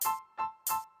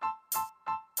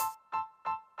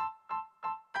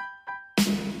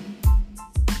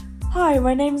Hi,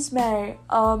 my name's May,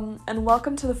 and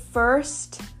welcome to the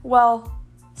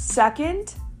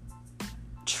second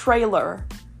trailer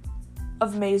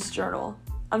of May's Journal.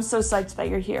 I'm so psyched that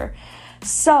you're here.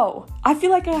 So, I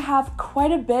feel like I have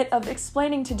quite a bit of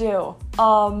explaining to do.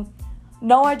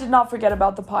 No, I did not forget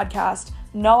about the podcast.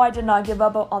 No, I did not give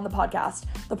up on the podcast.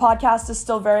 The podcast is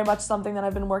still very much something that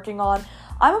I've been working on.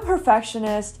 I'm a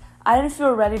perfectionist. I didn't feel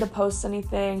ready to post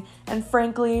anything, and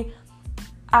frankly,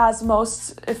 as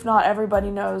most, if not everybody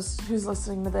knows who's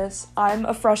listening to this, I'm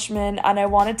a freshman and I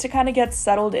wanted to kind of get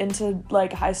settled into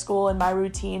high school and my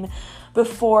routine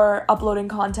before uploading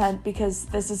content because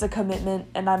this is a commitment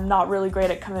and I'm not really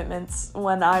great at commitments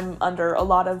when I'm under a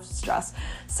lot of stress.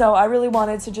 So I really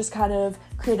wanted to just kind of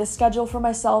create a schedule for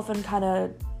myself and kind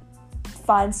of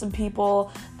find some people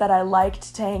that I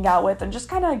liked to hang out with and just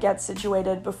kind of get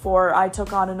situated before I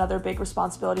took on another big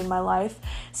responsibility in my life.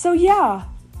 So yeah.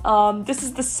 This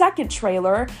is the second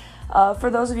trailer.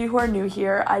 For those of you who are new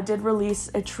here, I did release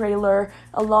a trailer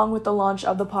along with the launch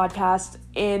of the podcast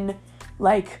in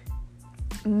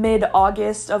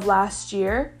mid-August of last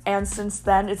year, and since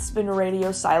then it's been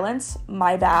radio silence.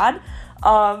 My bad.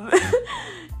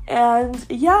 And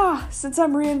yeah, since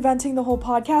I'm reinventing the whole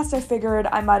podcast, I figured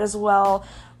I might as well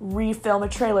refilm a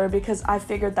trailer because I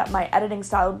figured that my editing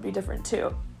style would be different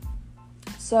too.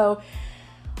 So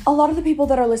a lot of the people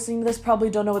that are listening to this probably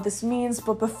don't know what this means,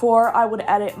 but before I would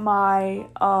edit my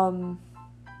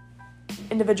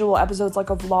individual episodes like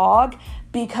a vlog,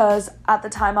 because at the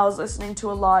time I was listening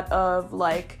to a lot of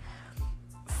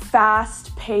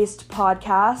fast-paced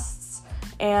podcasts,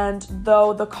 and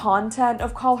though the content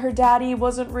of Call Her Daddy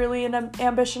wasn't really an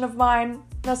ambition of mine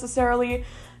necessarily,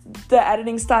 the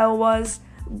editing style was.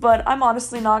 But I'm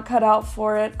honestly not cut out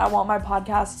for it. I want my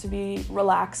podcast to be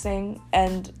relaxing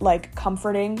and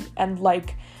comforting and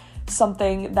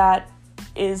something that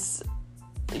is,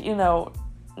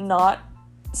 not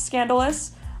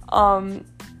scandalous. And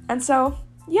so,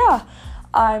 yeah,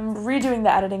 I'm redoing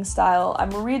the editing style.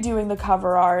 I'm redoing the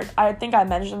cover art. I think I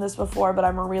mentioned this before, but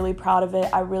I'm really proud of it.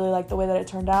 I really like the way that it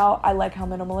turned out. I like how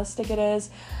minimalistic it is.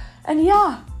 And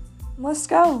yeah. Let's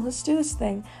go. Let's do this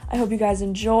thing. I hope you guys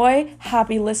enjoy.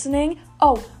 Happy listening.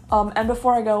 And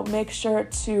before I go, make sure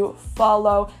to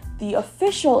follow the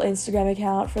official Instagram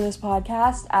account for this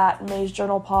podcast at May's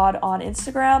Journal Pod on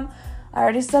Instagram. I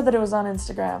already said that it was on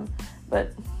Instagram,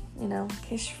 but, in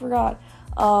case you forgot.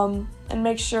 And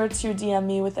make sure to DM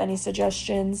me with any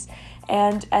suggestions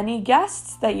and any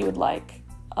guests that you would like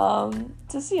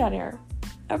to see on here.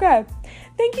 Okay.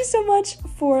 Thank you so much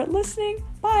for listening.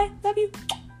 Bye. Love you.